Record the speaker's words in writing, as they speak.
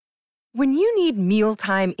When you need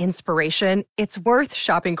mealtime inspiration, it's worth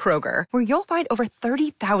shopping Kroger, where you'll find over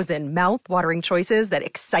 30,000 mouth-watering choices that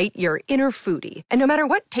excite your inner foodie. And no matter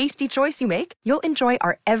what tasty choice you make, you'll enjoy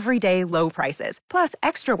our everyday low prices, plus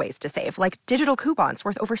extra ways to save, like digital coupons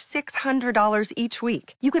worth over $600 each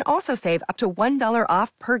week. You can also save up to $1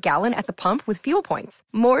 off per gallon at the pump with fuel points.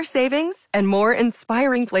 More savings and more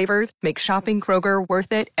inspiring flavors make shopping Kroger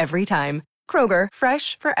worth it every time. Kroger,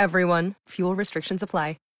 fresh for everyone. Fuel restrictions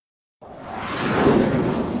apply.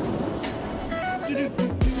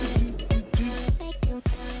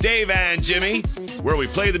 Dave and Jimmy, where we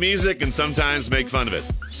play the music and sometimes make fun of it.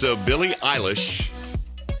 So Billie Eilish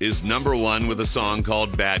is #1 with a song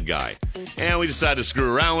called Bad Guy. And we decided to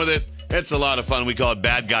screw around with it. It's a lot of fun. We call it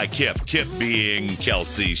Bad Guy Kip. Kip being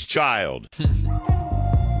Kelsey's child.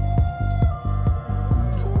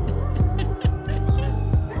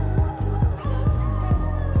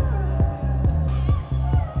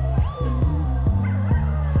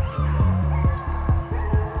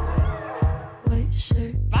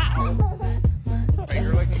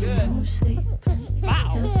 Finger looking good.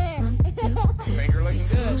 Wow. Finger looking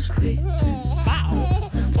good. Wow.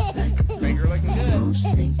 Finger looking good.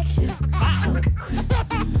 Wow.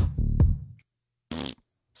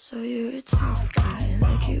 So you're a tough guy,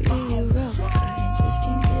 like you really rough guy. Just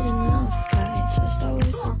can't get enough guy, just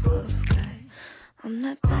always a buff guy. I'm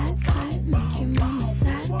that bad type, make your mama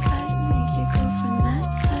sad type, make your girlfriend mad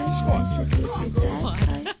type, might seduce your dad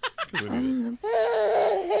type. I'm the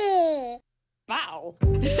Wow.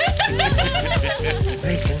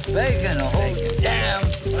 Bacon, a whole damn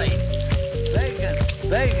plate.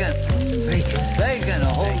 Bacon, a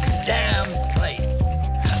whole damn plate.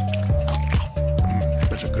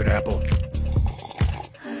 That's a good apple.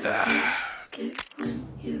 get when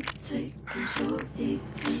you take control, even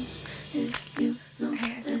if you know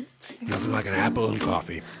that you Nothing like an apple and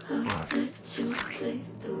coffee. I'll let you play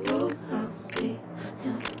the role, I'll be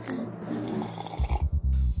your hand.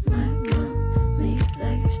 My mommy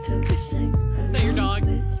likes to sing along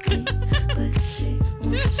with me, but she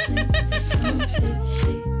won't sing the song that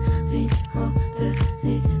she reads all the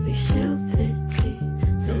lyrics. She'll pity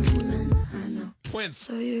those men I know. Twins.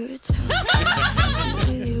 So you're a tough guy,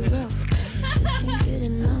 really rough guy, just can't get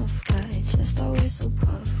enough guy, just always so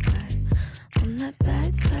puff guy. I'm that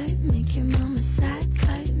bad type, make your mama sad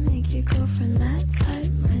type, make your girlfriend mad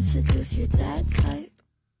type, might seduce your dad type.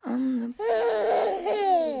 I'm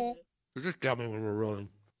the Just tell me when we're rolling.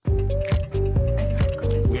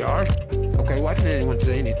 We are? Okay, why didn't anyone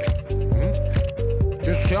say anything?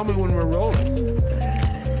 Just tell me when we're rolling.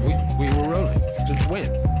 We were rolling. Since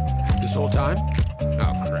when? This whole time?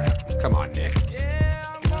 Oh, crap. Come on, Nick. Yeah,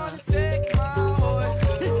 I'm gonna take my horse to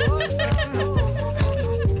the old town road.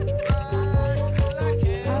 Ride till I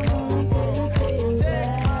can't no more. Take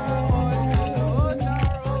my horse to the old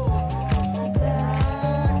town road.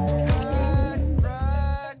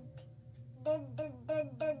 Ride.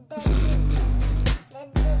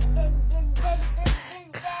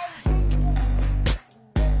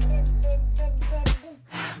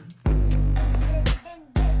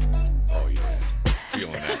 Oh, yeah.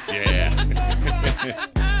 Feeling that. Yeah.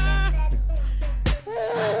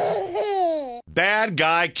 Bad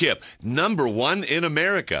Guy Kip, #1 in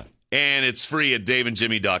America. And it's free at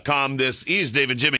daveandjimmy.com. This is Dave and Jimmy.